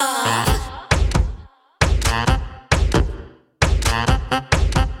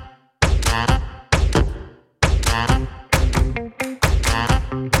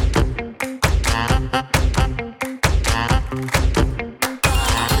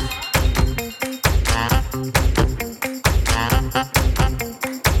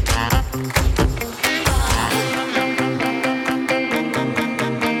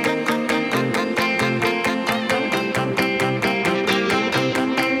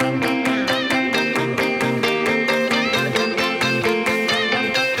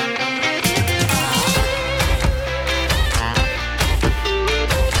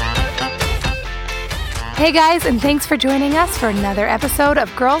Hey guys, and thanks for joining us for another episode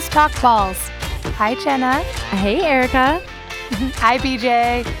of Girls Talk Balls. Hi Jenna. Hey Erica. Hi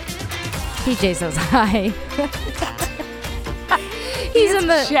BJ. PJ says hi. He's in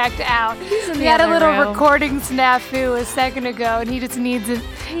the checked out. We had a little room. Recording snafu a second ago, and he just needs a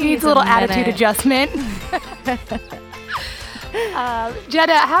little attitude adjustment.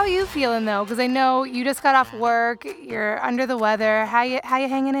 Jenna, how are you feeling though? Because I know you just got off work. You're under the weather. How you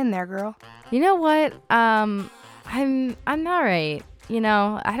hanging in there, girl? You know what? I'm all right. You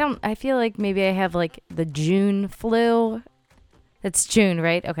know, I feel like maybe I have like the June flu. It's June,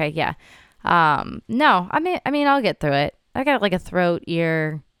 right? Okay, yeah. No, I mean I'll get through it. I got like a throat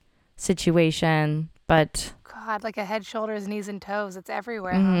ear situation, but God, like a head, shoulders, knees, and toes. It's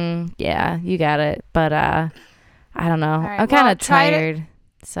everywhere. Huh? Yeah, you got it. But I don't know. Right, I'm kind of tired.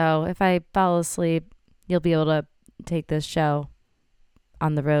 So if I fall asleep, you'll be able to take this show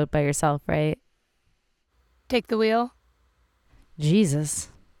on the road by yourself, right? Take the wheel. Jesus.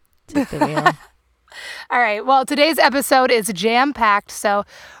 Take the wheel. All right. Well, today's episode is jam-packed, so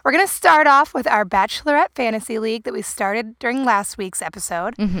we're going to start off with our Bachelorette Fantasy League that we started during last week's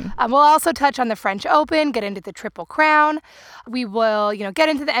episode. We'll also touch on the French Open, get into the Triple Crown. We will, get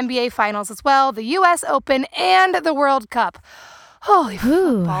into the NBA Finals as well, the U.S. Open, and the World Cup. Holy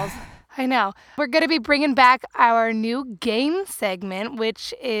balls. I know. We're going to be bringing back our new game segment,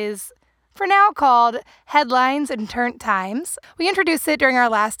 which is for now called Headlines and Turnt Times. We introduced it during our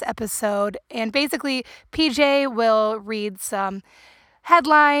last episode, and basically PJ will read some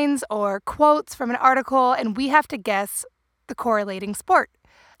headlines or quotes from an article, and we have to guess the correlating sport.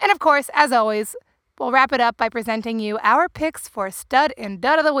 And of course, as always, we'll wrap it up by presenting you our picks for Stud and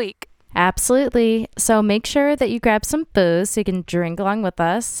Dud of the Week. Absolutely. So make sure that you grab some booze so you can drink along with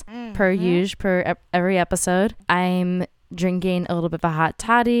us per usual, per every episode. I'm drinking a little bit of a hot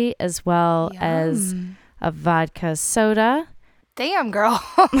toddy as well as a vodka soda. Damn, girl.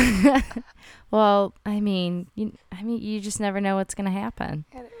 Well, I mean, you just never know what's going to happen.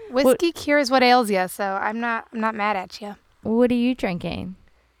 Whiskey cures what ails you, so I'm not mad at you. What are you drinking?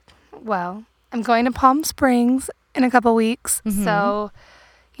 Well, I'm going to Palm Springs in a couple weeks, so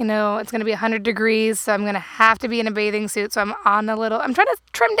it's going to be 100 degrees, so I'm going to have to be in a bathing suit. So I'm trying to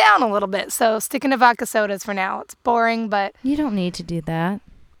trim down a little bit. So sticking to vodka sodas for now. It's boring, but. You don't need to do that.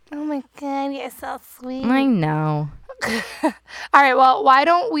 Oh my God, you're so sweet. I know. All right, well,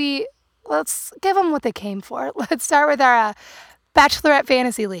 let's give them what they came for. Let's start with our Bachelorette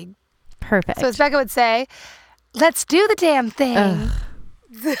Fantasy League. Perfect. So as Becca would say, let's do the damn thing.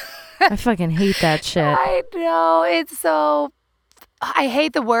 Ugh. I fucking hate that shit. I know, it's so. I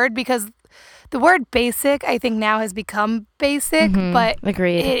hate the word because the word basic, I think now has become basic, but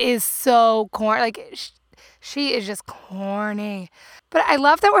Agreed. It is so corny. Like, she is just corny. But I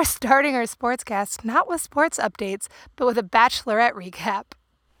love that we're starting our sportscast, not with sports updates, but with a Bachelorette recap.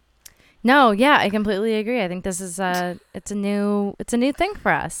 No, yeah, I completely agree. I think this is it's a new thing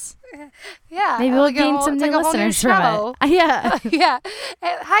for us. Yeah. Maybe we'll gain some new listeners from it. Yeah. Yeah.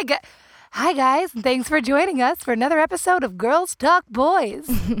 Hi, guys, and thanks for joining us for another episode of Girls Talk Boys.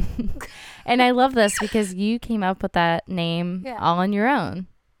 And I love this because you came up with that name all on your own.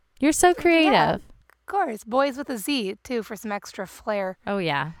 You're so creative. Yeah, of course. Boys with a Z, too, for some extra flair. Oh,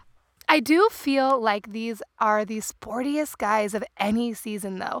 yeah. I do feel like these are the sportiest guys of any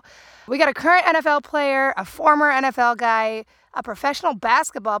season, though. We got a current NFL player, a former NFL guy, a professional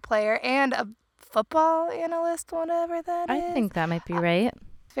basketball player, and a football analyst, whatever that is. I think that might be right.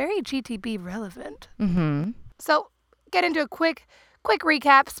 Very GTB relevant. Mm-hmm. So get into a quick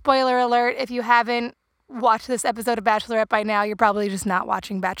recap. Spoiler alert, if you haven't watched this episode of Bachelorette by now, you're probably just not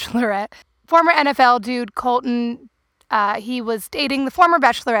watching Bachelorette. Former NFL dude Colton, he was dating the former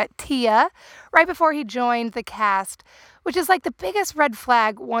Bachelorette Tia right before he joined the cast, which is like the biggest red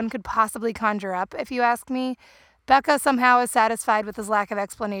flag one could possibly conjure up, if you ask me. Becca somehow is satisfied with his lack of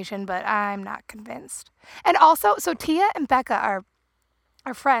explanation, but I'm not convinced. And also, so Tia and Becca are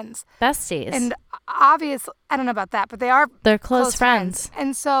friends. Besties. And obviously, I don't know about that, but they're close friends.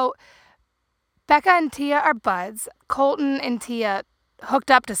 And so Becca and Tia are buds. Colton and Tia hooked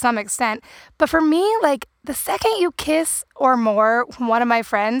up to some extent. But for me, like, the second you kiss or more one of my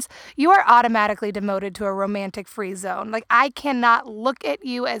friends, you are automatically demoted to a romantic free zone. Like, I cannot look at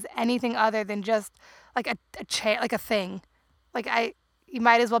you as anything other than just like a chair, like a thing. Like, you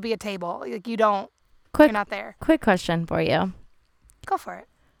might as well be a table. Like, you're not there. Quick question for you. Go for it.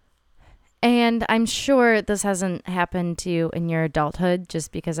 And I'm sure this hasn't happened to you in your adulthood,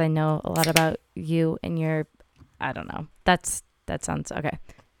 just because I know a lot about you and your, I don't know. That sounds okay.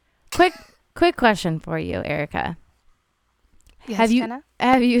 Quick question for you, Erica. Yes, Jenna?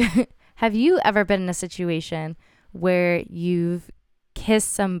 Have Have you ever been in a situation where you've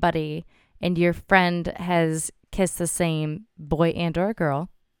kissed somebody and your friend has kissed the same boy and or girl,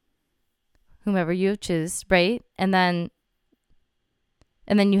 whomever you choose, right? And then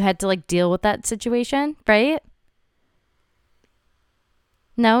you had to like deal with that situation, right?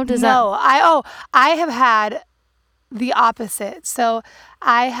 No, No, I have had the opposite. So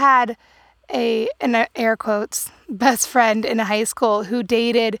I had in air quotes, best friend in high school who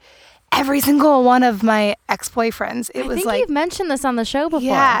dated every single one of my ex-boyfriends. I think you've mentioned this on the show before.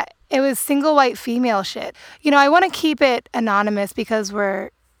 Yeah, it was single white female shit. I want to keep it anonymous because we're,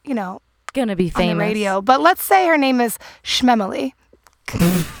 gonna be famous on the radio. But let's say her name is Schmemily.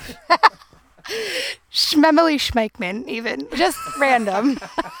 Schmemily Schmeikman, even. Just random.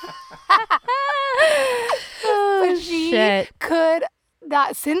 But she could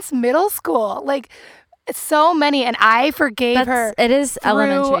not, since middle school, like so many, and I forgave her. It is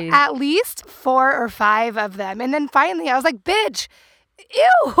elementary. At least 4 or 5 of them. And then finally I was like, bitch,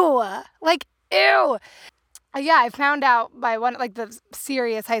 ew. Like, ew. Yeah, I found out by the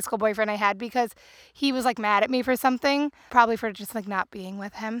serious high school boyfriend I had because he was like mad at me for something, probably for just like not being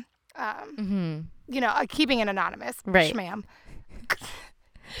with him. Keeping it anonymous. Right. Schmam.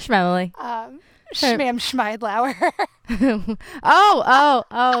 Schmemily. Schmam Schmeidlauer.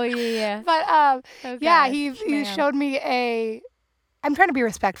 oh, yeah. But, okay. yeah, he showed me I'm trying to be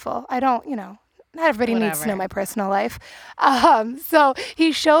respectful. I don't, not everybody needs to know my personal life. So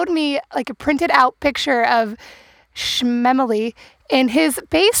he showed me like a printed out picture of Schmemily in his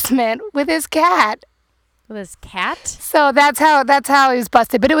basement with his cat. With his cat? So that's how he was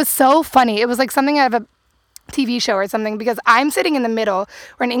busted. But it was so funny. It was like something out of a TV show or something because I'm sitting in the middle.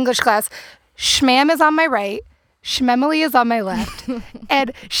 We're in English class. Schmam is on my right. Schmemily is on my left.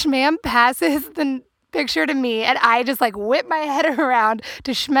 And Schmam passes the picture to me, and I just like whip my head around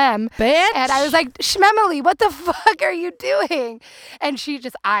to Schmem. Bitch. And I was like, Schmemily, what the fuck are you doing? And she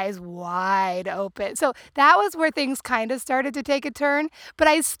just eyes wide open. So that was where things kind of started to take a turn. But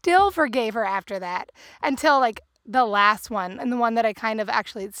I still forgave her after that until like the last one, and the one that I kind of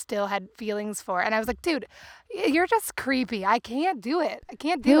actually still had feelings for. And I was like, dude, you're just creepy. I can't do it. I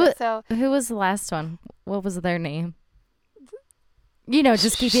can't do it. So who was the last one? What was their name?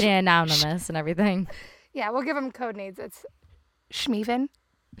 Just keeping it anonymous and everything. Yeah, we'll give them code names. It's Schmeven.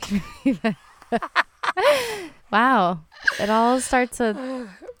 Wow. It all starts with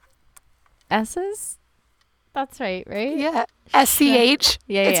S's? That's right? Yeah. SCH.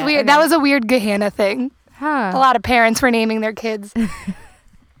 Yeah, it's weird. Okay. That was a weird Gehenna thing. Huh. A lot of parents were naming their kids.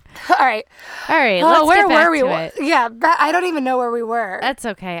 All right. Let's where get back were we? to it. Yeah, I don't even know where we were. That's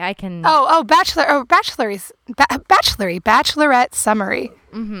okay. I can. Bachelorette summary.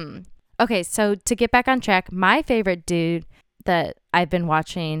 Mm-hmm. Okay, so to get back on track, my favorite dude that I've been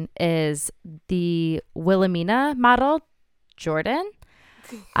watching is the Wilhelmina model, Jordan.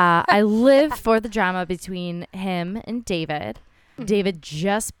 I live for the drama between him and David. David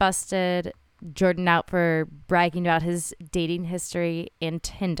just busted Jordan out for bragging about his dating history and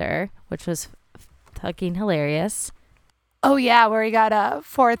Tinder, which was fucking hilarious. Oh yeah, where he got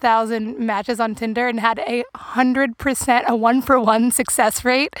 4,000 matches on Tinder and had 100% a 1-for-1 success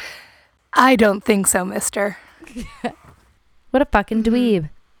rate. I don't think so, mister. What a fucking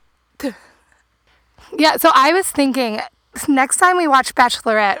dweeb. Yeah, so I was thinking next time we watch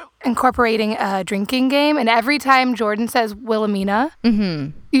Bachelorette, incorporating a drinking game, and every time Jordan says Wilhelmina,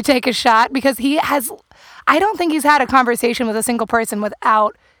 you take a shot, because I don't think he's had a conversation with a single person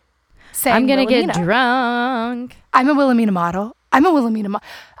without saying I'm going to Wilhelmina. get drunk. I'm a Wilhelmina model. I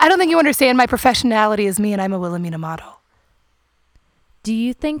don't think you understand my professionality as me, and I'm a Wilhelmina model. Do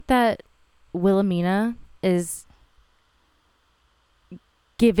you think that Wilhelmina is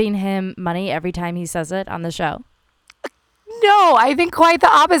giving him money every time he says it on the show? No, I think quite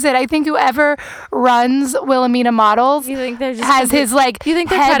the opposite. I think whoever runs Wilhelmina Models has his head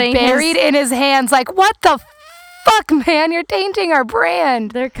buried in his hands. Like, what the fuck, man? You're tainting our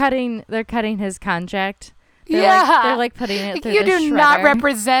brand. They're cutting his contract. They're like putting it through you the do shredder. not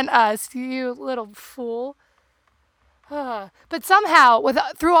represent us, you little fool. But somehow,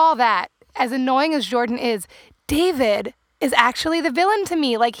 through all that, as annoying as Jordan is, David is actually the villain to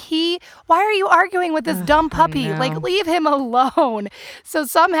me. Like, why are you arguing with this dumb puppy? Like, leave him alone. So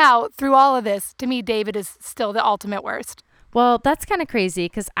somehow, through all of this, to me, David is still the ultimate worst. Well, that's kind of crazy,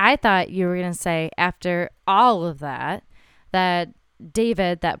 because I thought you were going to say, after all of that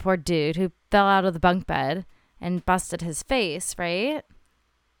David, that poor dude who fell out of the bunk bed and busted his face, right?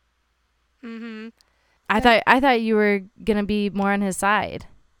 Mm-hmm. I thought you were going to be more on his side.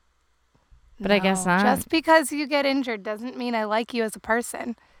 But I guess not. Just because you get injured doesn't mean I like you as a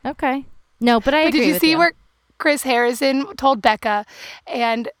person. Okay. No, but I But agree did you with see where Chris Harrison told Becca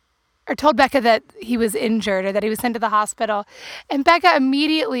that he was injured or that he was sent to the hospital, and Becca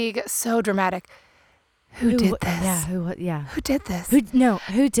immediately got so dramatic. Who did this? Yeah, Who did this?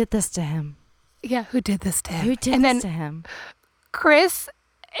 Who did this to him? Yeah, who did this to him? Who did and this then to him? Chris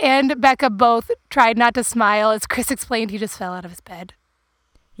and Becca both tried not to smile as Chris explained he just fell out of his bed.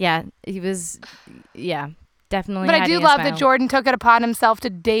 Yeah, he was, definitely. But I do love that smile. Jordan took it upon himself to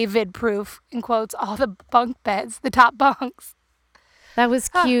David-proof, in quotes, all the bunk beds, the top bunks. That was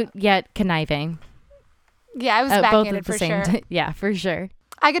cute yet conniving. Yeah, I was Both backhanded at the for same sure. Yeah, for sure.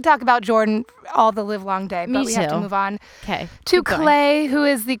 I could talk about Jordan all the live long day, but Me we have to too. move on Okay. to Clay, who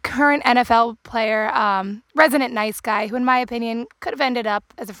is the current NFL player, resident nice guy, who in my opinion could have ended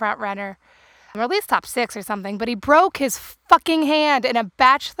up as a front runner, or at least top 6 or something, but he broke his fucking hand in a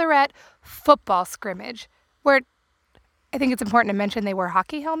bachelorette football scrimmage, where I think it's important to mention they wore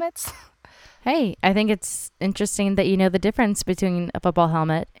hockey helmets. Hey, I think it's interesting that you know the difference between a football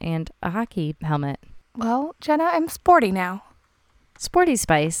helmet and a hockey helmet. Well, Jenna, I'm sporty now. Sporty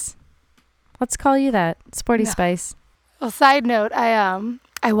Spice. Let's call you that. Sporty Spice. Well, side note,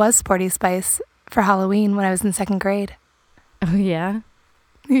 I was Sporty Spice for Halloween when I was in 2nd grade. Oh, yeah?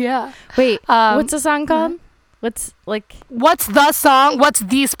 Yeah. Wait, what's the song called? What's the song? What's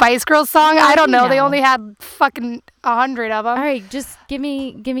the Spice Girls song? I don't know. They only had fucking 100 of them. All right, just give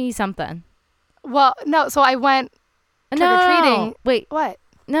me something. Well, no. So I went trick-or-treating. No. Wait. What?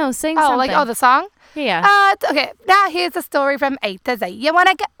 No, sing something. The song? Yeah. Okay. Now here's the story from A to Z. You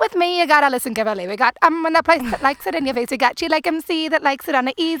wanna get with me? You gotta listen carefully. We got in the place that likes it in your face. We got she like MC that likes it on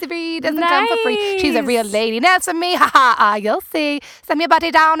the easy read. Doesn't come for free. She's a real lady. Now for me, ha ha. You'll see. Send your body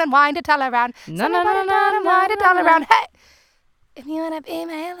down and wind it all around. No, Send your body down and wind it all around. Hey. If you wanna be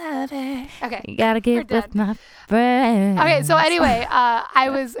my lover. Okay. You gotta get with my friend. Okay, so anyway, I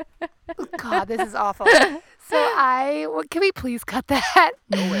was. God, this is awful. So can we please cut that?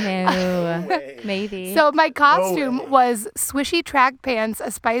 No, maybe. So my costume was swishy track pants, a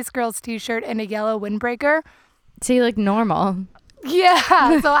Spice Girls t-shirt, and a yellow windbreaker. So you look normal.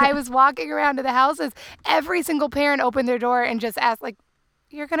 Yeah. So I was walking around to the houses. Every single parent opened their door and just asked, like,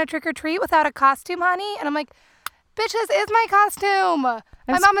 "You're gonna trick or treat without a costume, honey?" And I'm like, "Bitch, this is my costume.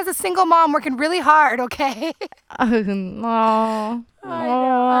 My mom is a single mom working really hard. Okay." Oh no. I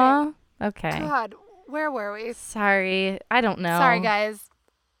know. Okay. God, where were we? Sorry, I don't know. Sorry, guys.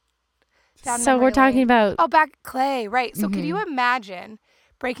 So we're talking about. Oh, back Clay, right? So could you imagine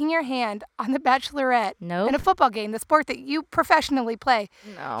breaking your hand on The Bachelorette in a football game, the sport that you professionally play?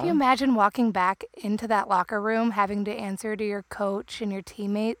 No. Can you imagine walking back into that locker room, having to answer to your coach and your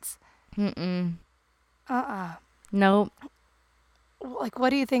teammates? Nope. Like, what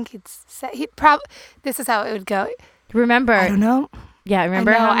do you think he'd say? This is how it would go. Remember? I don't know. Yeah, remember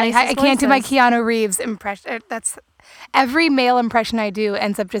I know. how nice I his can't do my voice is? Keanu Reeves impression. That's every male impression I do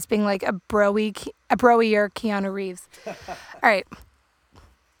ends up just being like a broier Keanu Reeves. All right.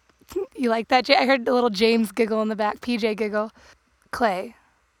 You like that? I heard a little James giggle in the back. PJ giggle. Clay.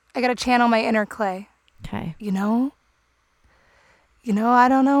 I got to channel my inner Clay. Okay. You know, I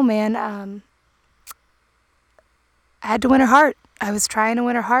don't know, man. I had to win her heart. I was trying to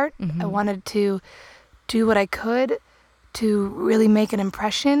win her heart. I wanted to do what I could to really make an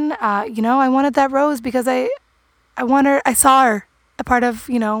impression. I wanted that rose because I saw her a part of,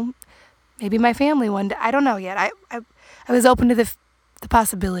 maybe my family one day. I don't know yet. I was open to the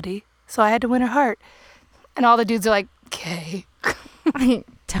possibility. So I had to win her heart. And all the dudes are like, okay.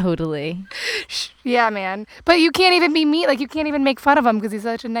 Totally. Yeah, man. But you can't even be mean. Like, you can't even make fun of him because he's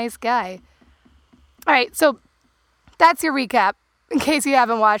such a nice guy. All right, so that's your recap. In case you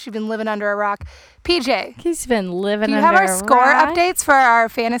haven't watched, you've been living under a rock. PJ, He's been living do you under have our a score rock? updates for our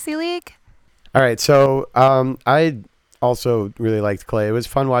fantasy league? All right, so I also really liked Clay. It was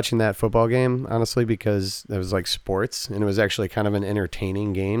fun watching that football game, honestly, because it was like sports, and it was actually kind of an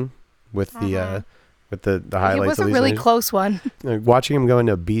entertaining game with the highlights. It was of a these really things. close one. Like, watching him go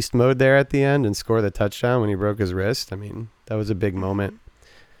into beast mode there at the end and score the touchdown when he broke his wrist. I mean, that was a big moment.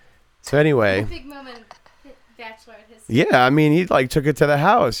 So anyway, Big moment. Bachelor. yeah, I mean, he like took it to the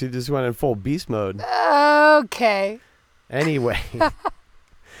house. He just went in full beast mode. Okay. Anyway,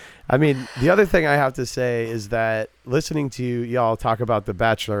 I mean, the other thing I have to say is that listening to y'all talk about The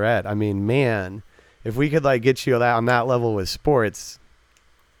Bachelorette, I mean, man, if we could like get you on that level with sports,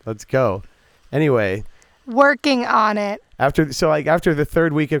 let's go. Anyway, Working on it. after the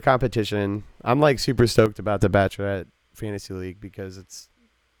third week of competition, I'm like super stoked about The Bachelorette Fantasy League because it's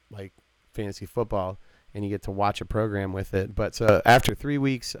like fantasy football. and you get to watch a program with it. But so after 3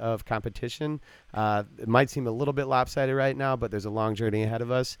 weeks of competition, it might seem a little bit lopsided right now, but there's a long journey ahead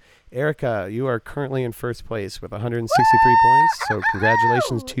of us. Erica, you are currently in first place with 163 points. So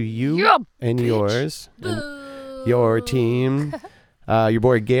congratulations to you and yours and your team. Your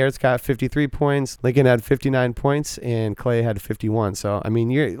boy Garrett's got 53 points. Lincoln had 59 points, and Clay had 51. So I mean,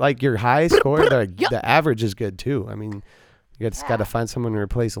 your high score. The average is good too. I mean, you just got to find someone to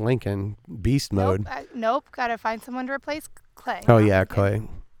replace Lincoln. Beast mode. Nope. Got to find someone to replace Clay. Oh yeah, Clay.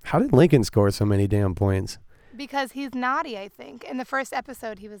 How did Lincoln score so many damn points? Because he's naughty, I think. In the first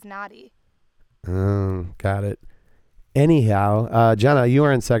episode, he was naughty. Got it. Anyhow, Jenna, you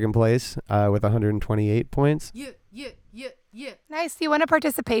are in second place with 128 points. Yeah. Nice. Do you want a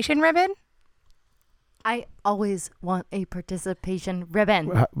participation ribbon? I always want a participation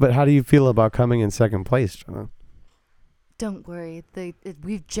ribbon. But how do you feel about coming in second place, Jenna? Don't worry.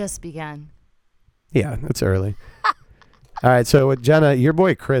 We've just begun. Yeah, it's early. All right, so with Jenna, your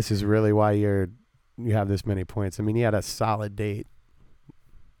boy Chris is really why you have this many points. I mean, he had a solid date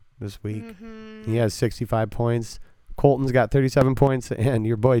this week. Mm-hmm. He has 65 points. Colton's got 37 points, and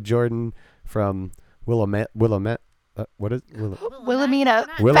your boy Jordan from Willamette. What is Wilhelmina.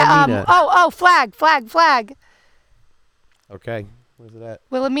 Flag. Okay. Where's it at?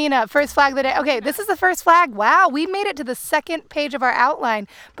 Wilhelmina, first flag of the day. Okay, this is the first flag. Wow, we made it to the second page of our outline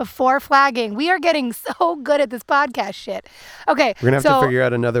before flagging. We are getting so good at this podcast shit. Okay. We're going to have to figure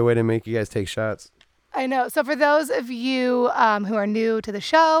out another way to make you guys take shots. I know. So for those of you who are new to the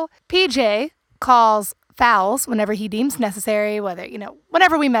show, PJ calls fouls whenever he deems necessary,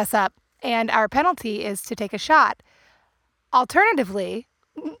 whenever we mess up. And our penalty is to take a shot. Alternatively,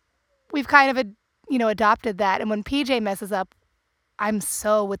 we've kind of, adopted that. And when PJ messes up, I'm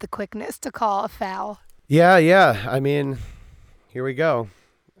so with the quickness to call a foul. Yeah. I mean, here we go.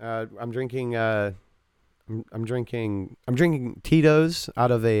 I'm drinking Tito's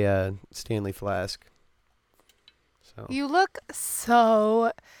out of a Stanley flask. So You look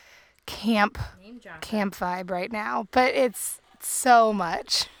so camp vibe right now, but it's so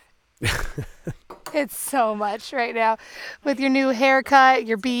much. It's so much right now with your new haircut,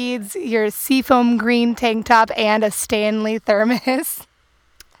 your beads, your seafoam green tank top, and a Stanley thermos.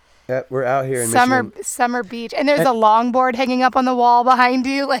 Yeah, we're out here in Michigan. Summer beach. And there's a longboard hanging up on the wall behind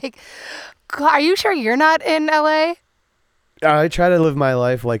you. Like, are you sure you're not in LA? I try to live my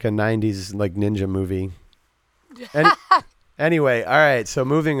life like a 90s ninja movie. Anyway, all right, so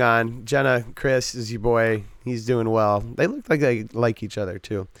moving on. Jenna, Chris is your boy. He's doing well. They look like they like each other,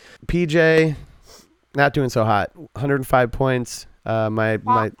 too. PJ, not doing so hot. 105 points. Yeah.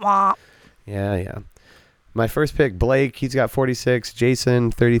 My first pick, Blake, he's got 46. Jason,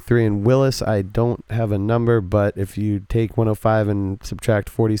 33. And Willis, I don't have a number, but if you take 105 and subtract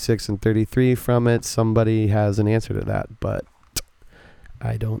 46 and 33 from it, somebody has an answer to that, but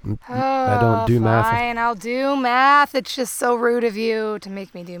I don't do math. Fine, I'll do math. It's just so rude of you to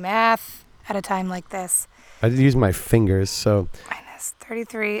make me do math at a time like this. I did use my fingers, so. Minus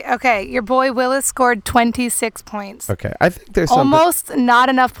 33. Okay, your boy Willis scored 26 points. Okay, I think there's almost not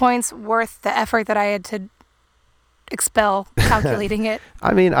enough points worth the effort that I had to expel calculating it.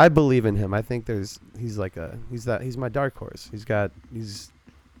 I mean, I believe in him. I think he's my dark horse. He's got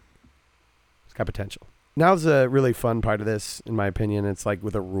potential. Now's a really fun part of this, in my opinion. It's like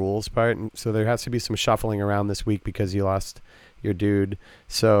with a rules part. And so there has to be some shuffling around this week because you lost your dude.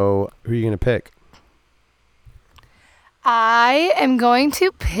 So who are you going to pick? I am going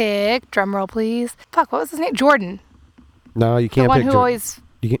to pick, drumroll please. Fuck, what was his name? Jordan. No, you can't pick Jordan. The one who always...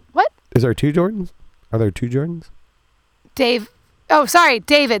 What? Is there two Jordans? Are there two Jordans? David,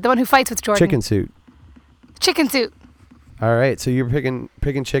 the one who fights with Jordan. Chicken Suit. All right, so you're picking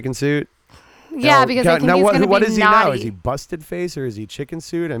Chicken Suit? Yeah, because I think he's going to be what is he naughty. now? Is he busted face or is he Chicken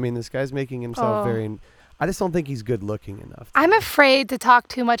Suit? I mean, this guy's making himself very... I just don't think he's good looking enough. I'm afraid to talk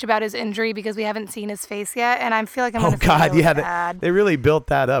too much about his injury because we haven't seen his face yet, and I feel like I'm going to feel bad. They really built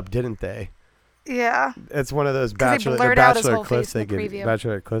that up, didn't they? Yeah. It's one of those bachelor clips they give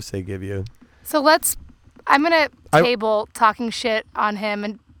you. So I'm going to table talking shit on him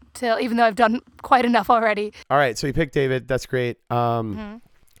until, even though I've done quite enough already. All right, so you picked David. That's great.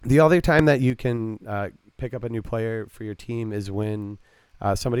 The other time that you can pick up a new player for your team is when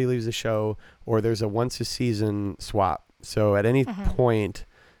somebody leaves the show or there's a once-a-season swap. So at any point,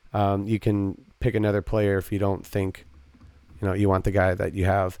 you can pick another player if you don't think you want the guy that you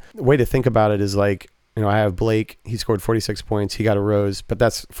have. The way to think about it is like, I have Blake. He scored 46 points. He got a rose, but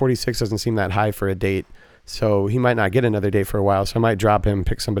that's 46 doesn't seem that high for a date. So he might not get another date for a while. So I might drop him,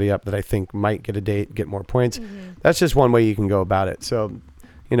 pick somebody up that I think might get a date, get more points. That's just one way you can go about it. So,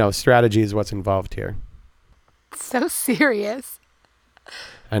 strategy is what's involved here. So serious.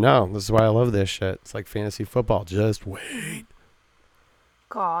 I know. This is why I love this shit. It's like fantasy football. Just wait.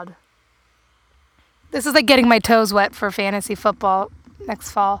 God. This is like getting my toes wet for fantasy football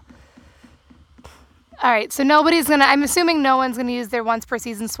next fall. All right, so I'm assuming no one's gonna use their once per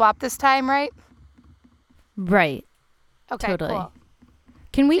season swap this time, right? Right. Okay, Totally. cool.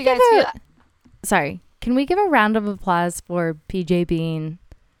 Can we So you give guys Can we give a round of applause for PJ being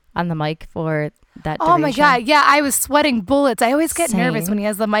on the mic for that Oh my duration? God, yeah, I was sweating bullets. I always get nervous Same. when he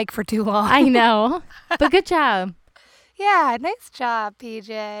has the mic for too long. I know. But good job. Yeah, nice job,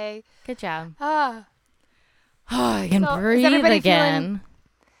 PJ. Good job. Ah. I can So, is breathe everybody again.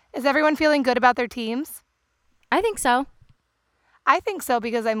 Is everyone feeling good about their teams? I think so. I think so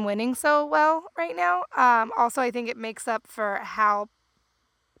because I'm winning so well right now. Also, I think it makes up for how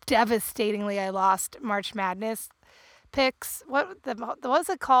devastatingly I lost March Madness picks. What was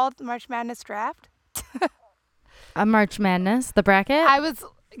it called? March Madness draft? A March Madness, the bracket.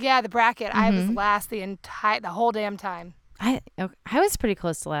 The bracket. I was Mhm. last the whole damn time. I was pretty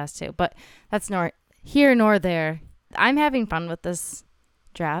close to last too, but that's nor here nor there. I'm having fun with this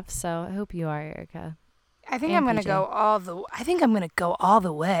draft, so I hope you are, Erica. I think And I'm gonna PJ. go all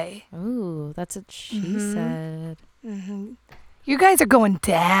the way. Ooh, that's what she Mhm. said. Hmm. You guys are going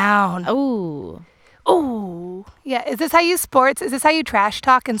down. Ooh. Oh, yeah. Is this how you sports? Is this how you trash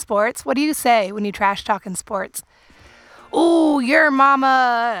talk in sports? What do you say when you trash talk in sports? Oh, your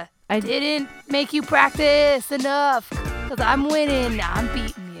mama didn't make you practice enough because I'm winning. I'm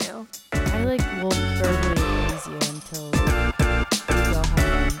beating you. I will verbally abuse you until you go home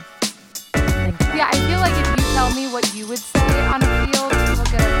and think about Yeah, I feel like if you tell me what you would say on a field, we'll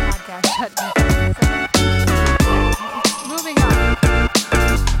get a podcast shut down. So, moving on.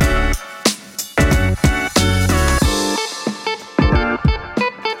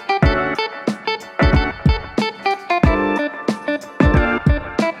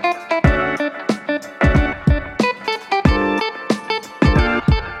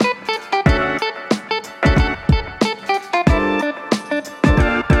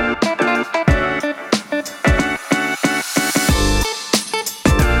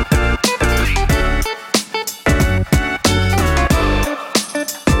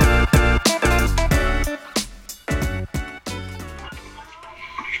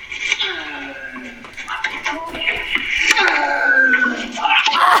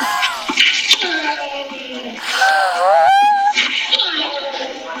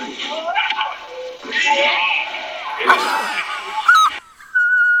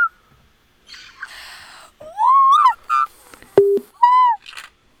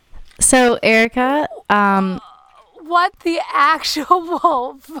 So, Erica, What the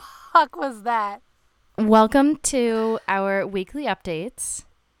actual fuck was that? welcome to our weekly updates.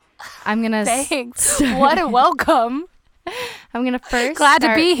 I'm gonna Thanks. What a welcome. I'm gonna first Glad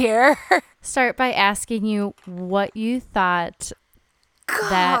to be here. start by asking you what you thought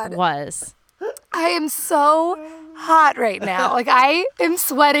that God. was. I am so hot right now. Like, I am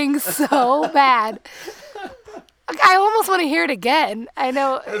sweating so bad. Like, I almost want to hear it again. I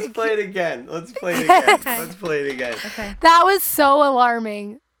know. Let's play it again. Let's play it again. Let's play it again. Okay. That was so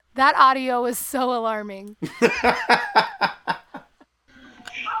alarming. That audio was so alarming.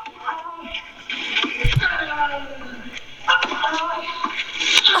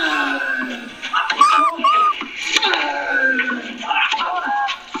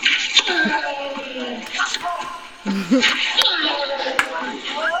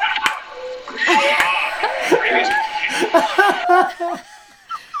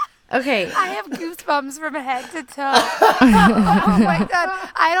 Okay. I have goosebumps from head to toe. Oh my God.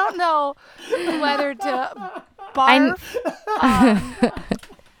 I don't know whether to barf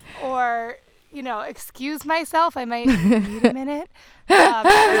or, excuse myself. I might need a minute. I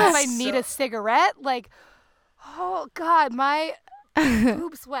don't know if I need a cigarette. Like, oh God, my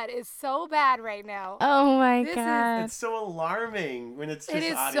boob sweat is so bad right now. Oh my This is- god. It's so alarming when it's just It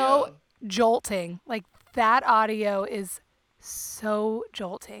is audio. so jolting. Like, that audio is so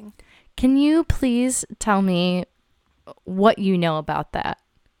jolting. Can you please tell me what you know about that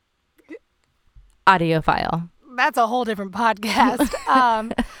audio file? That's a whole different podcast.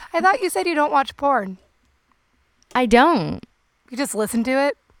 I thought you said you don't watch porn. I don't. You just listen to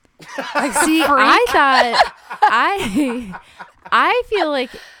it? Like, see, I thought I feel like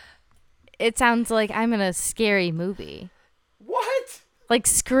it sounds like I'm in a scary movie. What? Like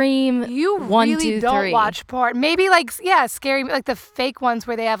Scream. You 1, really 2, don't 3. watch porn. Maybe scary, like the fake ones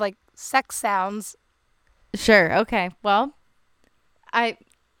where they have like sex sounds. Sure. Okay. Well,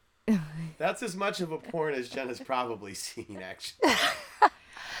 That's as much of a porn as Jen has probably seen, actually.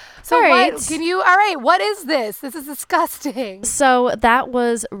 So All right. All right, what is this? This is disgusting. So that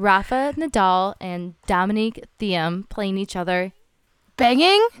was Rafa Nadal and Dominique Thiem playing each other.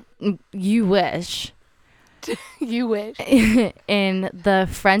 Banging? You wish. You wish. In the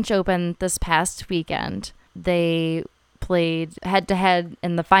French Open this past weekend. They played head-to-head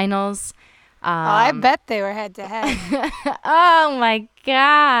in the finals. I bet they were head-to-head. Oh, my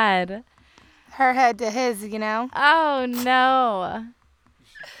God. Her head to his, you know? Oh, no.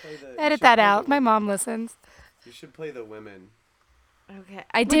 Edit that out. My mom listens. You should play the women. Okay.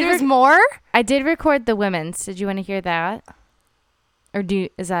 There's more? I did record the women's. Did you want to hear that? Or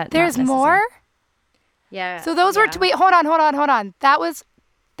is that There's not necessary? more? Yeah. So those were wait, hold on.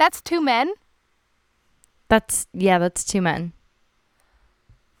 That's 2 men? That's 2 men.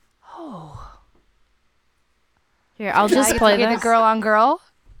 Oh. Here, I'll just play the this. girl on girl.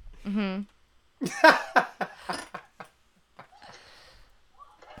 Mm-hmm.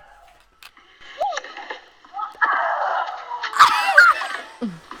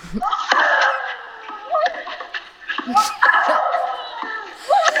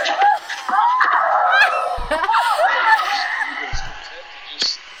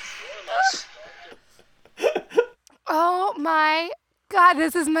 Oh my God,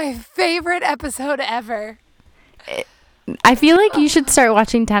 this is my favorite episode ever. I feel like you should start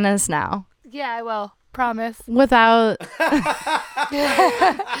watching tennis now. Yeah, I will. Promise. Without...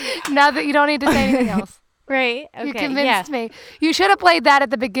 Now that you don't need to say anything else. Right. Okay. You convinced me. You should have played that at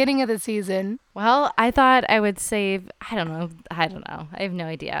the beginning of the season. Well, I thought I would save... I don't know. I have no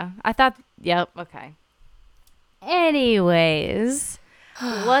idea. I thought... Yep. Okay. Anyways.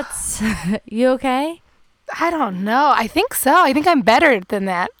 Let's... You okay? I don't know. I think so. I think I'm better than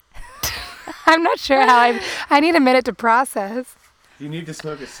that. I'm not sure how I need a minute to process. Do you need to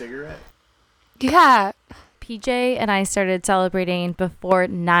smoke a cigarette? Yeah. PJ and I started celebrating before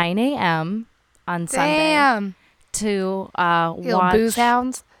 9 a.m. on Sunday. Damn. To You watch... booze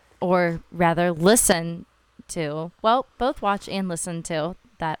hounds. Or rather listen to... Well, both watch and listen to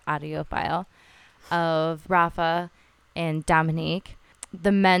that audio file of Rafa and Dominique.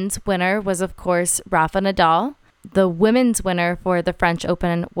 The men's winner was, of course, Rafa Nadal. The women's winner for the French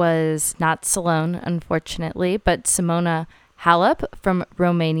Open was not Salone, unfortunately, but Simona Halep from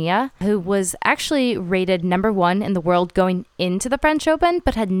Romania, who was actually rated number 1 in the world going into the French Open,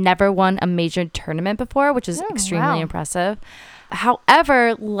 but had never won a major tournament before, which is extremely impressive.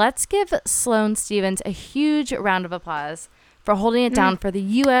 However, let's give Sloane Stephens a huge round of applause for holding it down for the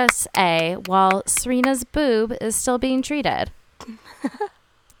USA while Serena's boob is still being treated.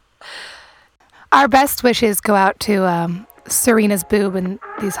 Our best wishes go out to Serena's boob in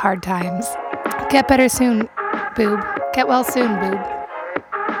these hard times. Get better soon, boob. Get well soon, boob.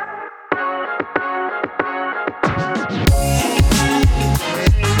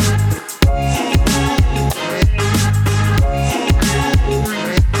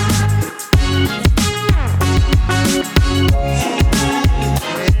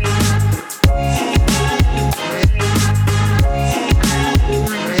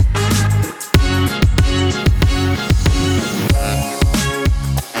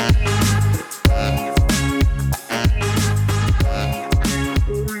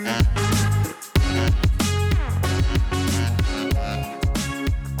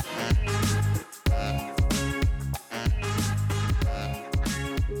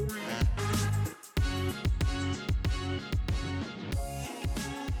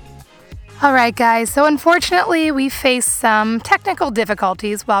 All right, guys. So unfortunately, we faced some technical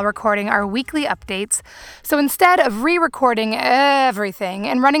difficulties while recording our weekly updates. So instead of re-recording everything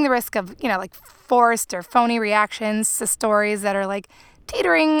and running the risk of, like forced or phony reactions to stories that are like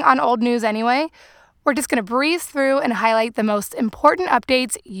teetering on old news anyway, we're just going to breeze through and highlight the most important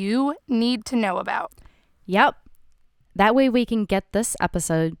updates you need to know about. Yep. That way we can get this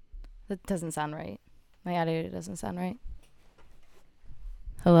episode. That doesn't sound right. My audio doesn't sound right.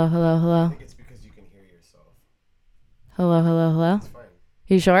 Hello, hello, hello. I think it's because you can hear yourself. Hello, hello, hello. It's fine.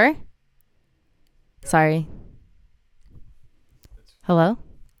 You sure? Sorry. Hello?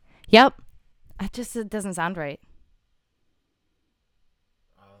 Yep. It doesn't sound right.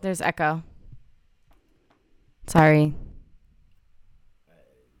 There's echo. Sorry. I don't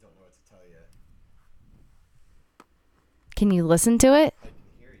know what to tell you. Can you listen to it? I can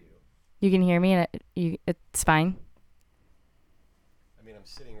hear you. You can hear me and it's fine? I mean, I'm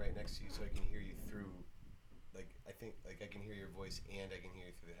sitting right next to you, so I can hear you through, I think I can hear your voice and I can hear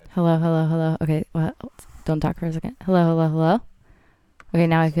you through the headphones. Hello, hello, hello. Okay, what? Don't talk for a second. Hello, hello, hello. Okay,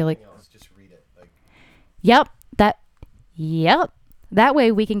 now I feel like... Else, just read it. Yep. That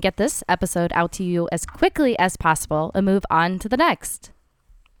way we can get this episode out to you as quickly as possible and move on to the next.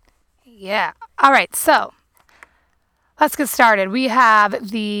 Yeah. All right. So let's get started. We have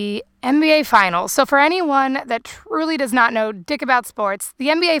the NBA Finals. So for anyone that truly does not know dick about sports, the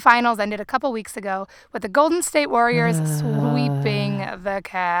NBA Finals ended a couple weeks ago with the Golden State Warriors sweeping the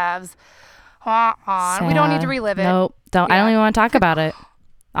Cavs. We don't need to relive it. Nope. Don't. Yeah. I don't even want to talk about it.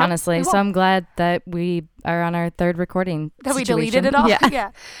 Honestly, we so won't. I'm glad that we are on our third recording. That we situation. deleted it all?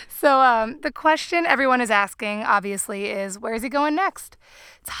 Yeah. So the question everyone is asking, obviously, is where's he going next?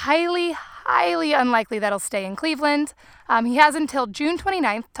 It's highly, highly unlikely that he'll stay in Cleveland. He has until June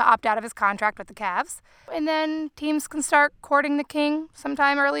 29th to opt out of his contract with the Cavs. And then teams can start courting the king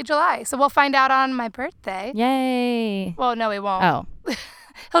sometime early July. So we'll find out on my birthday. Yay. Well, no, he won't. Oh.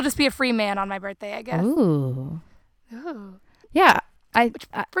 He'll just be a free man on my birthday, I guess. Ooh. Ooh. Yeah. Go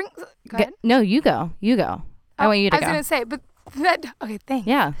ahead. No, you go. You go. I want you to I was go. going to say, but okay, thanks.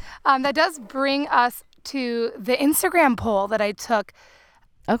 Yeah. That does bring us to the Instagram poll that I took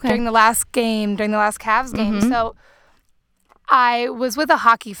Okay. during the last Cavs game. Mhm. So I was with a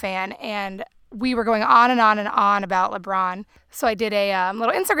hockey fan, and we were going on and on and on about LeBron. So I did a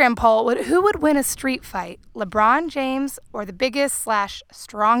little Instagram poll. Who would win a street fight, LeBron James or the biggest /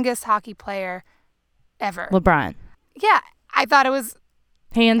 strongest hockey player ever? LeBron. Yeah, I thought it was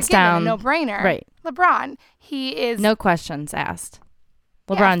Hands again, down. a no-brainer. Right. LeBron. He is No questions asked.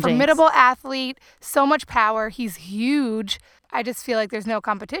 yeah, LeBron James. formidable athlete, so much power. He's huge. I just feel like there's no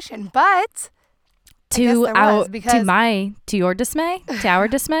competition. But To there was, because- your dismay, to our dismay.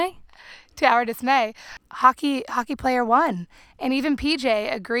 to our dismay, hockey player won. And even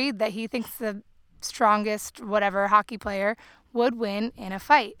PJ agreed that he thinks the strongest whatever hockey player would win in a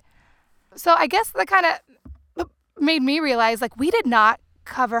fight. So I guess that kind of made me realize, like, we did not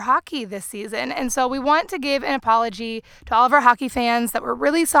cover hockey this season. And so we want to give an apology to all of our hockey fans that we're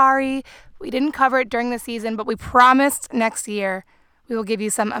really sorry we didn't cover it during the season, but we promised next year we will give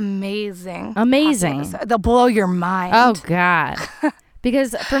you some amazing hockey episodes. They'll blow your mind. Oh, God.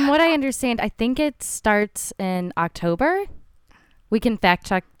 Because from what I understand, I think it starts in October. We can fact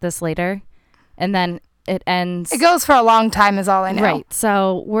check this later. And then it ends. It goes for a long time is all I know. Right.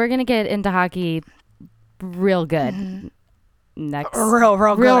 So we're going to get into hockey real good next.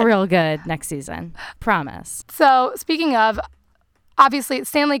 Real good next season. Promise. So speaking of, obviously,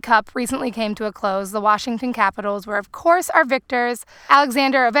 Stanley Cup recently came to a close. The Washington Capitals were, of course, our victors.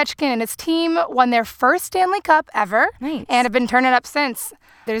 Alexander Ovechkin and his team won their first Stanley Cup ever. Nice. And have been turning up since.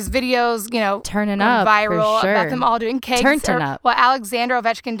 There's videos, Turning going up, viral for sure. about them all doing kegs. Turning up. Well, Alexander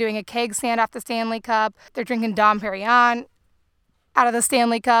Ovechkin doing a keg stand off the Stanley Cup. They're drinking Dom Perignon out of the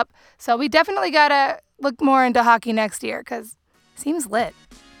Stanley Cup. So we definitely got to look more into hockey next year because it seems lit.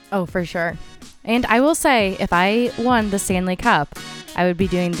 Oh, for sure. And I will say, if I won the Stanley Cup, I would be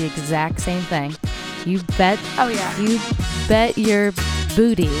doing the exact same thing. You bet. Oh, yeah. You bet your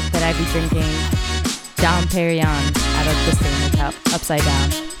booty that I'd be drinking Dom Perignon out of the Stanley Cup upside down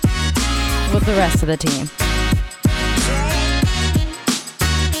with the rest of the team.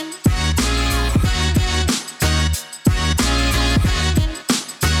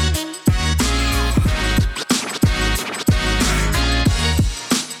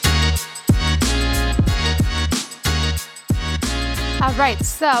 All right,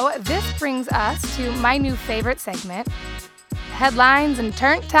 so this brings us to my new favorite segment, headlines and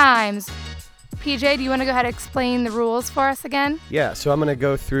turnt times. PJ, do you want to go ahead and explain the rules for us again? Yeah, so I'm going to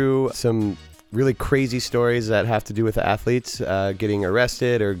go through some really crazy stories that have to do with the athletes getting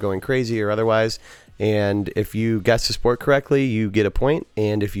arrested or going crazy or otherwise. And if you guess the sport correctly, you get a point.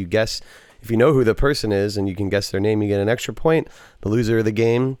 And if you know who the person is and you can guess their name, you get an extra point. The loser of the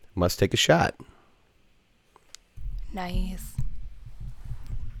game must take a shot. Nice.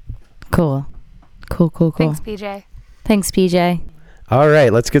 Cool. Thanks, PJ. Thanks, PJ. All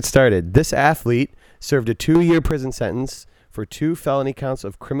right, let's get started. This athlete served a 2-year prison sentence for 2 felony counts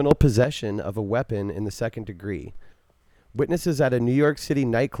of criminal possession of a weapon in the second degree. Witnesses at a New York City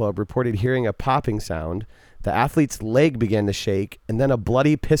nightclub reported hearing a popping sound. The athlete's leg began to shake, and then a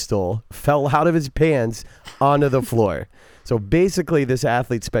bloody pistol fell out of his pants onto the floor. So basically, this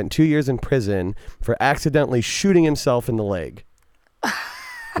athlete spent 2 years in prison for accidentally shooting himself in the leg.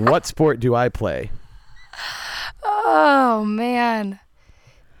 What sport do I play? Oh, man.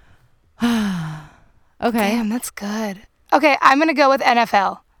 Okay. Damn, that's good. Okay, I'm going to go with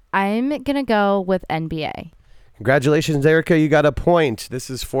NFL. I'm going to go with NBA. Congratulations, Erica. You got a point. This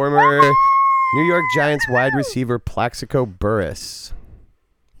is former New York Giants wide receiver Plaxico Burress.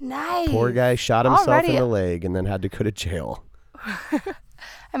 Nice. Poor guy shot himself Already. in the leg and then had to go to jail.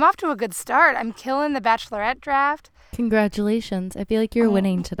 I'm off to a good start. I'm killing the Bachelorette draft. Congratulations. I feel like you're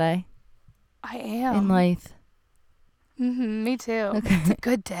winning today I am. in life. Me too. It's a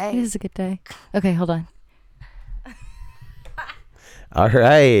good It day. is a good day. Okay, hold on. All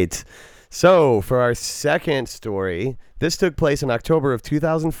right. So for our second story, this took place in October of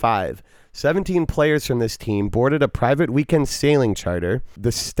 2005. 17 players from this team boarded a private weekend sailing charter.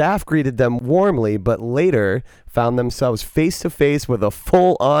 The staff greeted them warmly, but later found themselves face to face with a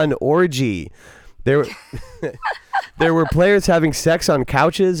full-on orgy. There were players having sex on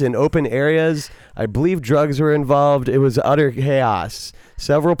couches in open areas. I believe drugs were involved. It was utter chaos.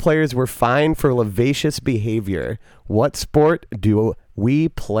 Several players were fined for lascivious behavior. What sport do we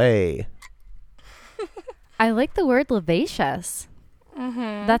play? I like the word lascivious.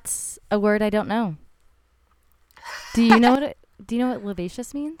 That's a word I don't know. Do you know what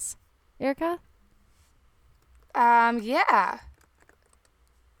lascivious means, Erica? Yeah.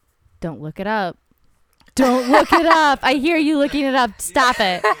 Don't look it up. Don't look it up. I hear you looking it up. Stop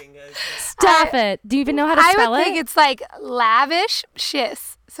it. Stop it. Do you even know how to I spell would it? think it's like lavish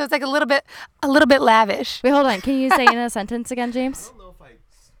shiz. So it's like a little bit lavish. Wait, hold on. Can you say it in a sentence again, I James? don't know if I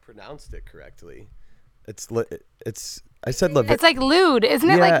pronounced it correctly. I said It's like lewd, isn't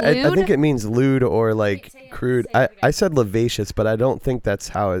it? Like lewd? I think it means lewd or like crude. I said lascivious, but I don't think that's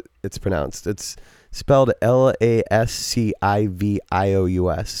how it's pronounced. It's spelled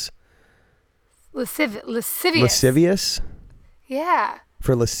Lascivious. Lascivious. Lascivious? Yeah.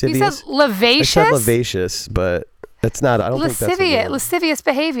 For You lascivious? said lavacious? I said lavacious, but it's not. I don't think that's a word. Lascivious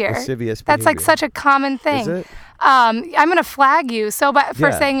behavior. Lascivious That's like behavior. such a common thing. Is it? I'm gonna flag you. So, for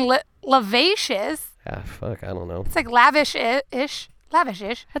Yeah. saying lavacious, Ah, fuck, I don't know. it's like lavish-ish.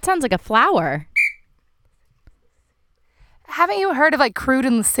 Lavish-ish. That sounds like a flower. Haven't you heard of like crude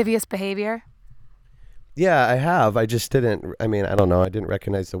and lascivious behavior? Yeah, I have. I just didn't. I mean, I don't know. I didn't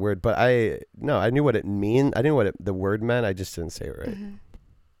recognize the word, but I knew what it mean. I knew what the word meant. I just didn't say it right.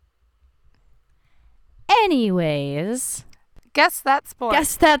 Anyways, Guess that sport.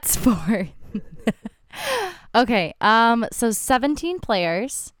 guess that sport. Okay. So 17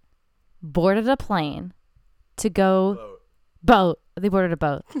 players boarded a plane to go boat. They boarded a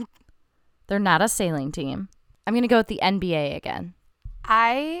boat. They're not a sailing team. I'm gonna go with the NBA again.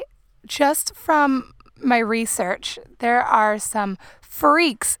 I just from my research, there are some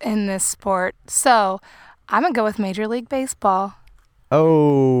freaks in this sport. So I'm gonna go with Major League Baseball.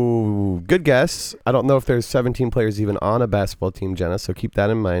 Oh, good guess. I don't know if there's 17 players even on a basketball team, Jenna, so keep that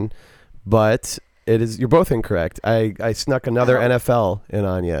in mind. But you're both incorrect. I snuck another NFL in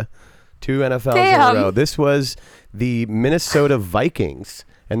on you. 2 NFLs in Damn. a row. This was the Minnesota Vikings,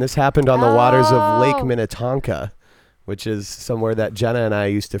 and this happened on the waters of Lake Minnetonka, which is somewhere that Jenna and I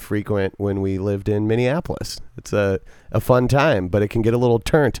used to frequent when we lived in Minneapolis. It's a fun time, but it can get a little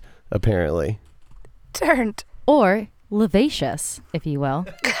turnt, apparently. Turned. Or lascivious, if you will.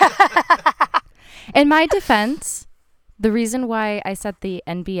 In my defense, the reason why I said the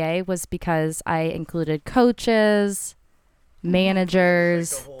NBA was because I included coaches,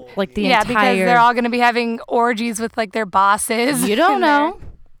 managers, like the Yeah, entire... because they're all gonna be having orgies with like their bosses. You don't in there. know.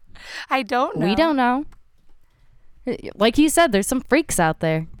 I don't know. We don't know. Like you said, there's some freaks out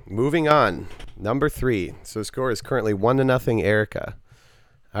there. Moving on. Number 3. So the score is currently 1-0 Erica.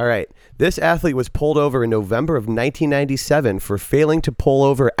 All right. This athlete was pulled over in November of 1997 for failing to pull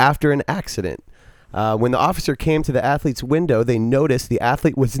over after an accident. When the officer came to the athlete's window, they noticed the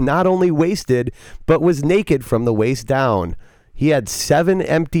athlete was not only wasted, but was naked from the waist down. He had 7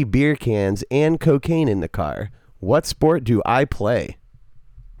 empty beer cans and cocaine in the car. What sport do I play?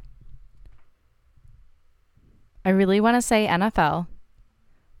 I really want to say NFL,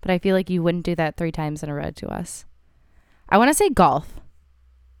 but I feel like you wouldn't do that 3 times in a row to us. I want to say golf.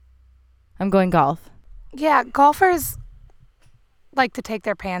 I'm going golf. Yeah, golfers like to take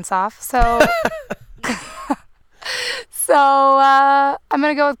their pants off. So I'm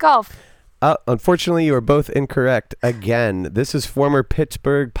gonna go with golf. Unfortunately, you are both incorrect again. This is former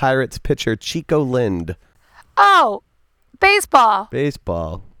Pittsburgh Pirates pitcher Chico Lind. Oh, baseball.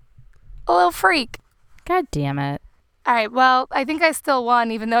 Baseball. A little freak. God damn it. All right, well, I think I still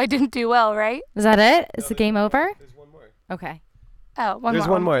won even though I didn't do well, right? Is that it? Is the game over? There's one more. Okay. Oh, There's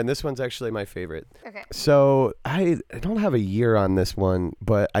one more, and this one's actually my favorite. Okay. So I don't have a year on this one,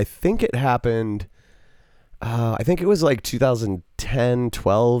 but I think it happened. I think it was like 2010,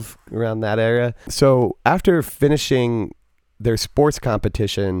 12, around that era. So after finishing their sports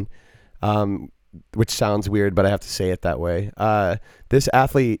competition, which sounds weird, but I have to say it that way, this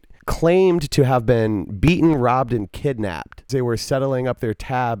athlete claimed to have been beaten, robbed, and kidnapped. They were settling up their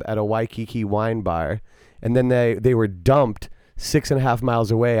tab at a Waikiki wine bar, and then they were dumped 6.5 miles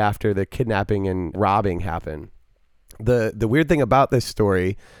away after the kidnapping and robbing happened. The weird thing about this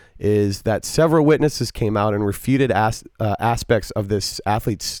story is that several witnesses came out and refuted aspects of this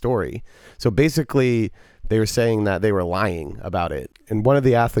athlete's story. So basically, they were saying that they were lying about it. And one of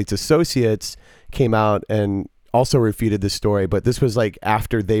the athlete's associates came out and also refuted the story, but this was like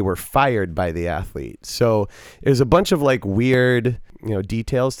after they were fired by the athlete. So there's a bunch of like weird,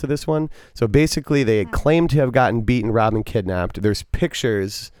 details to this one. So basically they had claimed to have gotten beaten, robbed, and kidnapped. There's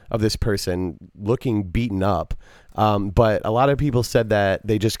pictures of this person looking beaten up. But a lot of people said that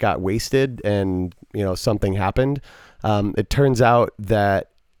they just got wasted and, something happened. It turns out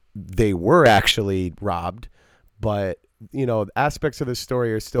that they were actually robbed, but aspects of the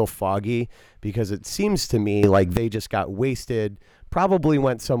story are still foggy because it seems to me like they just got wasted, probably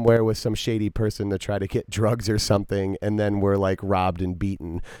went somewhere with some shady person to try to get drugs or something, and then were like robbed and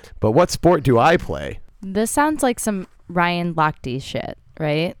beaten. But what sport do I play? This sounds like some Ryan Lochte shit,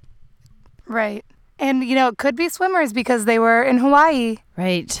 right? Right. And, it could be swimmers because they were in Hawaii.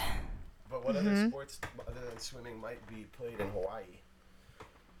 Right. But what other sports other than swimming might be played in Hawaii?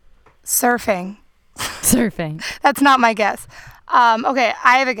 Surfing. Surfing. That's not my guess. Okay,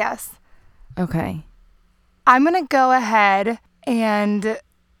 I have a guess. Okay. I'm going to go ahead and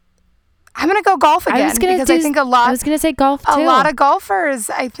I'm going to go golf again. I think I was going to say golf too. A lot of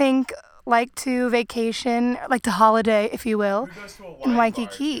golfers, I think, like to vacation, like to holiday, if you will, in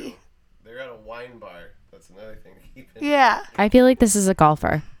Waikiki. They're at a wine bar. That's another thing to keep in. Yeah. I feel like this is a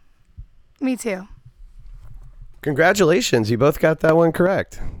golfer. Me too. Congratulations. You both got that one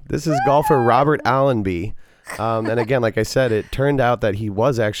correct. This is golfer Robert Allenby. And again, like I said, it turned out that he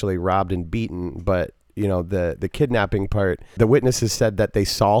was actually robbed and beaten, but the kidnapping part, the witnesses said that they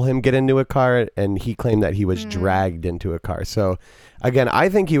saw him get into a car and he claimed that he was dragged into a car. So again, I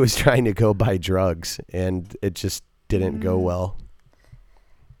think he was trying to go buy drugs and it just didn't go well.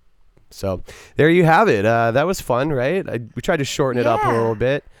 So there you have it. That was fun, right? We tried to shorten it up a little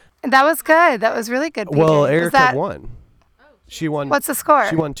bit. That was good. That was really good. PJ. Well, Erica won. She won. What's the score?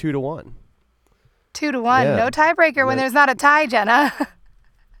 She won 2-1. 2-1. Yeah. No tiebreaker when there's not a tie, Jenna.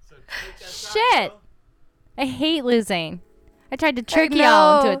 Shit. I hate losing. I tried to trick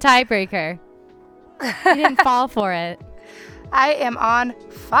y'all into a tiebreaker. You didn't fall for it. I am on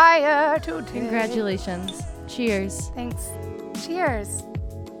fire today. Congratulations. Cheers. Thanks. Cheers.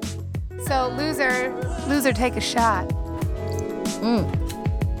 So, loser, take a shot.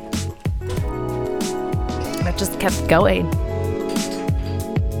 That just kept going.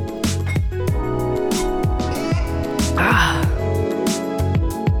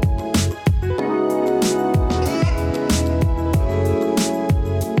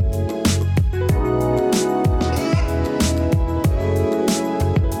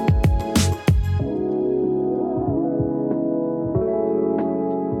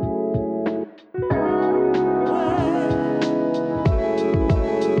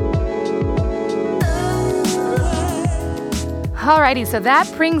 Alrighty, so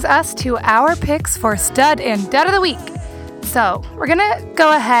that brings us to our picks for Stud and Dud of the Week. So we're going to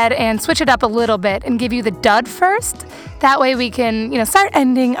go ahead and switch it up a little bit and give you the dud first. That way we can, start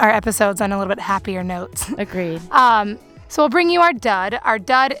ending our episodes on a little bit happier notes. Agreed. So we'll bring you our dud. Our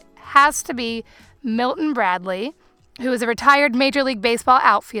dud has to be Milton Bradley, who is a retired Major League Baseball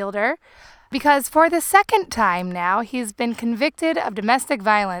outfielder, because for the second time now, he's been convicted of domestic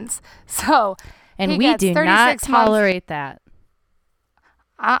violence. So, and we do not tolerate that.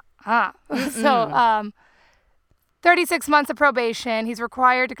 So, 36 months of probation. He's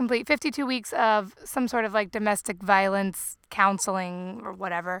required to complete 52 weeks of some sort of like domestic violence counseling or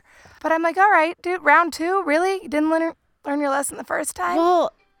whatever. But I'm like, all right, dude, round 2, really? You didn't learn your lesson the first time?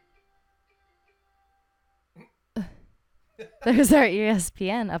 Well, there's our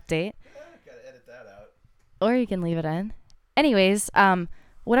ESPN update. Gotta edit that out. Or you can leave it in. Anyways,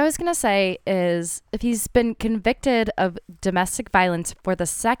 what I was going to say is if he's been convicted of domestic violence for the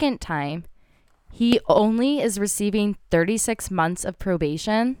second time, he only is receiving 36 months of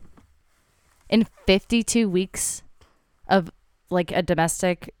probation in 52 weeks of like a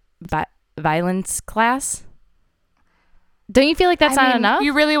domestic violence class. Don't you feel like that's not enough?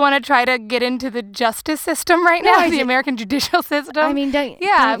 You really want to try to get into the justice system right now, the American judicial system? I mean, don't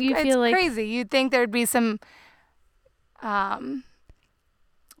you feel like it's crazy. You'd think there'd be some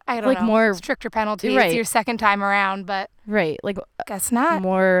I don't know, more stricter penalties your second time around, but guess not.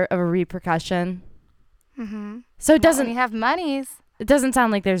 More of a repercussion. Mm-hmm. So it doesn't. When you have monies. It doesn't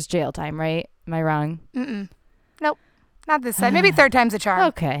sound like there's jail time, right? Am I wrong? Nope, not this side. Maybe third time's a charm.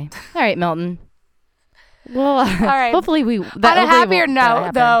 Okay, all right, Milton. Well, all right. Hopefully we. On a happier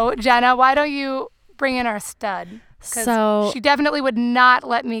note, though, Jenna, why don't you bring in our stud? So she definitely would not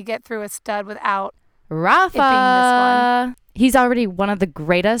let me get through a stud without Rafa. it being this one. He's already one of the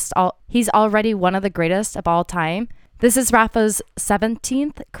greatest. He's already one of the greatest of all time. This is Rafa's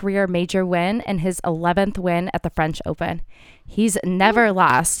 17th career major win and his 11th win at the French Open. He's never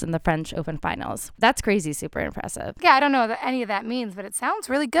lost in the French Open finals. That's crazy, super impressive. Yeah, I don't know what any of that means, but it sounds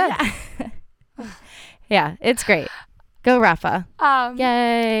really good. Yeah, it's great. Go Rafa.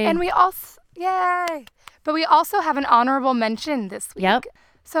 Yay. And we also, yay. But we also have an honorable mention this week. Yep.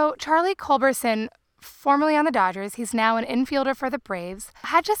 So Charlie Culberson, formerly on the Dodgers, he's now an infielder for the Braves,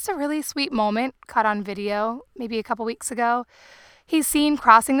 had just a really sweet moment caught on video maybe a couple weeks ago. He's seen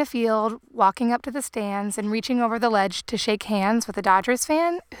crossing the field, walking up to the stands, and reaching over the ledge to shake hands with a Dodgers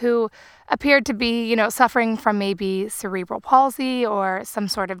fan who appeared to be, suffering from maybe cerebral palsy or some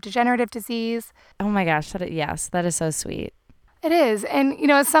sort of degenerative disease. Oh my gosh, yes, that is so sweet. It is. And,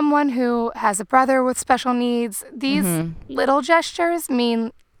 as someone who has a brother with special needs, these little gestures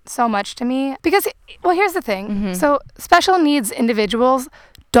mean so much to me. Because, well, here's the thing. So special needs individuals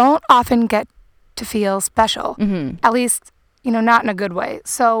don't often get to feel special, at least, not in a good way.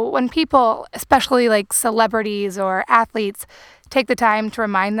 So when people, especially like celebrities or athletes, take the time to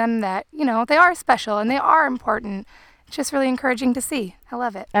remind them that, they are special and they are important, it's just really encouraging to see. I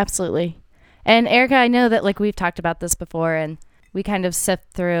love it. Absolutely. And Erica, I know that we've talked about this before and we kind of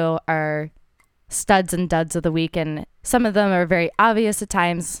sift through our studs and duds of the week, and some of them are very obvious at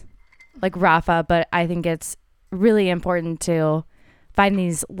times, like Rafa, but I think it's really important to find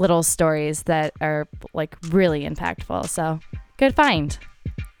these little stories that are really impactful. So good find.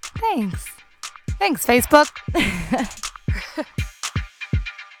 Thanks, Facebook.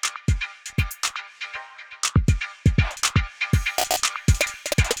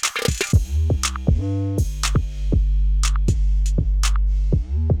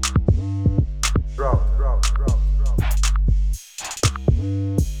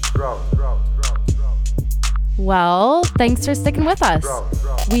 Well, thanks for sticking with us.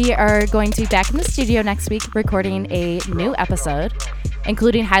 We are going to be back in the studio next week recording a new episode,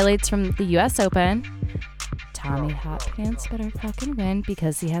 including highlights from the U.S. Open. Tommy Hot Pants better fucking win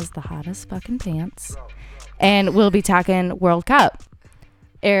because he has the hottest fucking pants. And we'll be talking World Cup.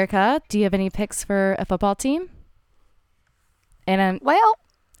 Erica, do you have any picks for a football team? And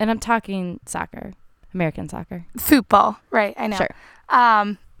I'm talking soccer, American soccer. Football, right, I know.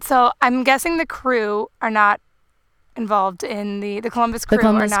 Sure. So I'm guessing the Crew are not involved in the Columbus Crew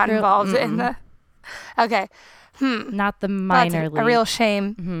are not involved in the... Okay. Not the minor league. A real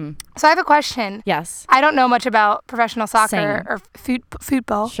shame. So I have a question. Yes. I don't know much about professional soccer Same. or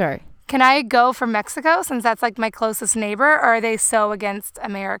football. Sure. Can I go for Mexico since that's my closest neighbor, or are they so against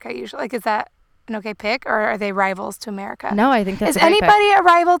America usually? Is that an okay pick, or are they rivals to America? No, I think that's Is a great pick. anybody a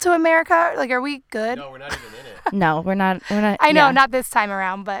rival to America? Are we good? No, we're not even in it. No, we're not. I know, yeah. not this time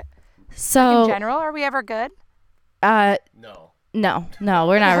around, but So in general, are we ever good? No. No,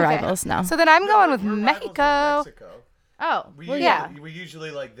 we're not Okay. rivals. No. So then I'm going with We're rivals with Mexico. Oh, We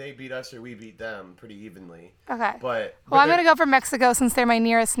usually they beat us or we beat them pretty evenly. Okay. But Well, I'm going to go for Mexico since they're my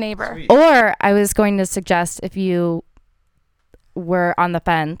nearest neighbor. Sweet. Or I was going to suggest, if you were on the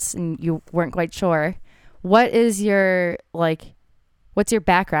fence and you weren't quite sure, what is your what's your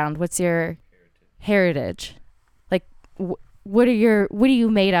background? What's your heritage? What are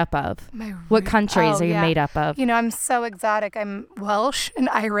you made up of? What countries are you made up of? I'm so exotic. I'm Welsh and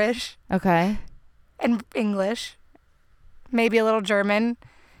Irish Okay. and English. Maybe a little German.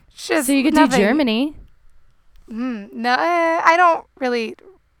 Just So you could nothing. do Germany. No, I don't really.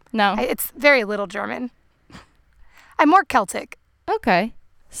 No. It's very little German. I'm more Celtic. Okay.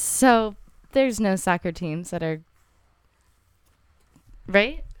 So there's no soccer teams that are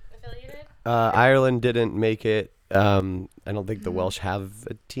right? Affiliated? Ireland didn't make it. I don't think the Welsh have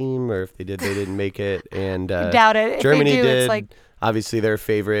a team, or if they did, they didn't make it. And I doubt it. If Germany they do, did. It's Obviously, their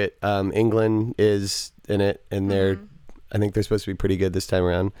favorite. England is in it, and I think they're supposed to be pretty good this time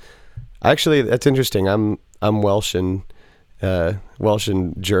around. Actually, that's interesting. I'm Welsh and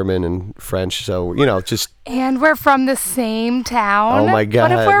German and French, so just. And we're from the same town. Oh my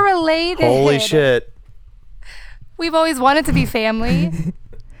God! What if we're related? Holy shit! We've always wanted to be family.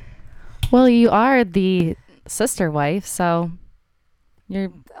 Well, you are the sister wife, so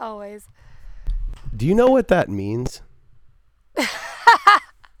you're Always. Do you know what that means?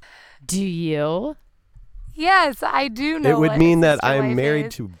 Do you? Yes, I do know. It would what mean a that sister I'm wife married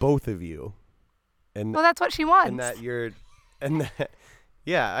is. to both of you, and Well, that's what she wants. and that you're, and that,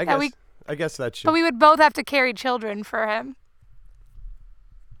 yeah, I That guess I guess that should. But we would both have to carry children for him.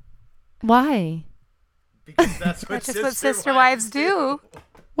 Why? Because that's That's just what sister wives do.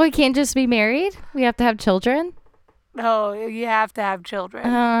 Well, you can't just be married? We have to have children? No, you have to have children.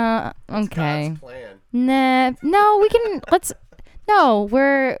 Okay. God's plan. Nah. No, we can. No,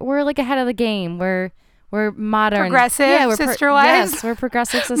 we're like ahead of the game. We're modern. Progressive we're sister wives? Yes, we're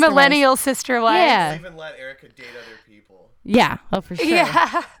progressive sister Millennial sister wives. Yeah. Even let Erica date other people. Yeah. Oh, for sure.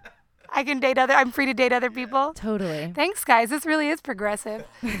 Yeah. I can date I'm free to date other people. Totally. Thanks, guys. This really is progressive.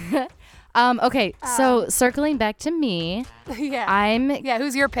 Okay. So circling back to me, yeah.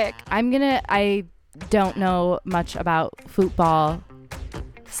 Who's your pick? I don't know much about football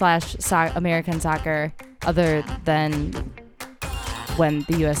 / American soccer other than when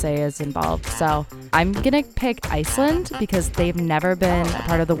the USA is involved. So I'm going to pick Iceland because they've never been a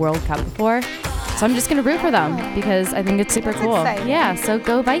part of the World Cup before. So I'm just going to root for them because I think it's super cool. Exciting. Yeah, so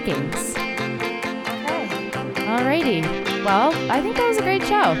go Vikings. Okay. Alrighty. Well, I think that was a great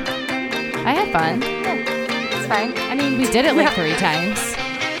show. I had fun. It's fine. I mean, we did it like 3 times.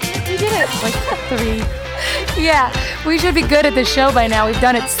 We did it like 3. Yeah, we should be good at this show by now. We've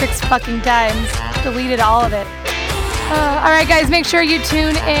done it 6 fucking times. Deleted all of it. All right, guys, make sure you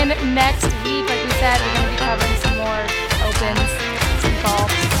tune in next week. Like we said, we're going to be covering some more opens, some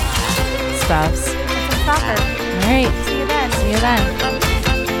golf, Stuffs. and some soccer. All right. See you then. See you then.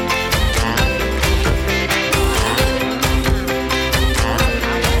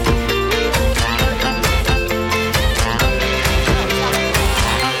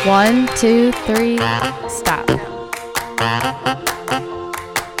 One, two, three, stop.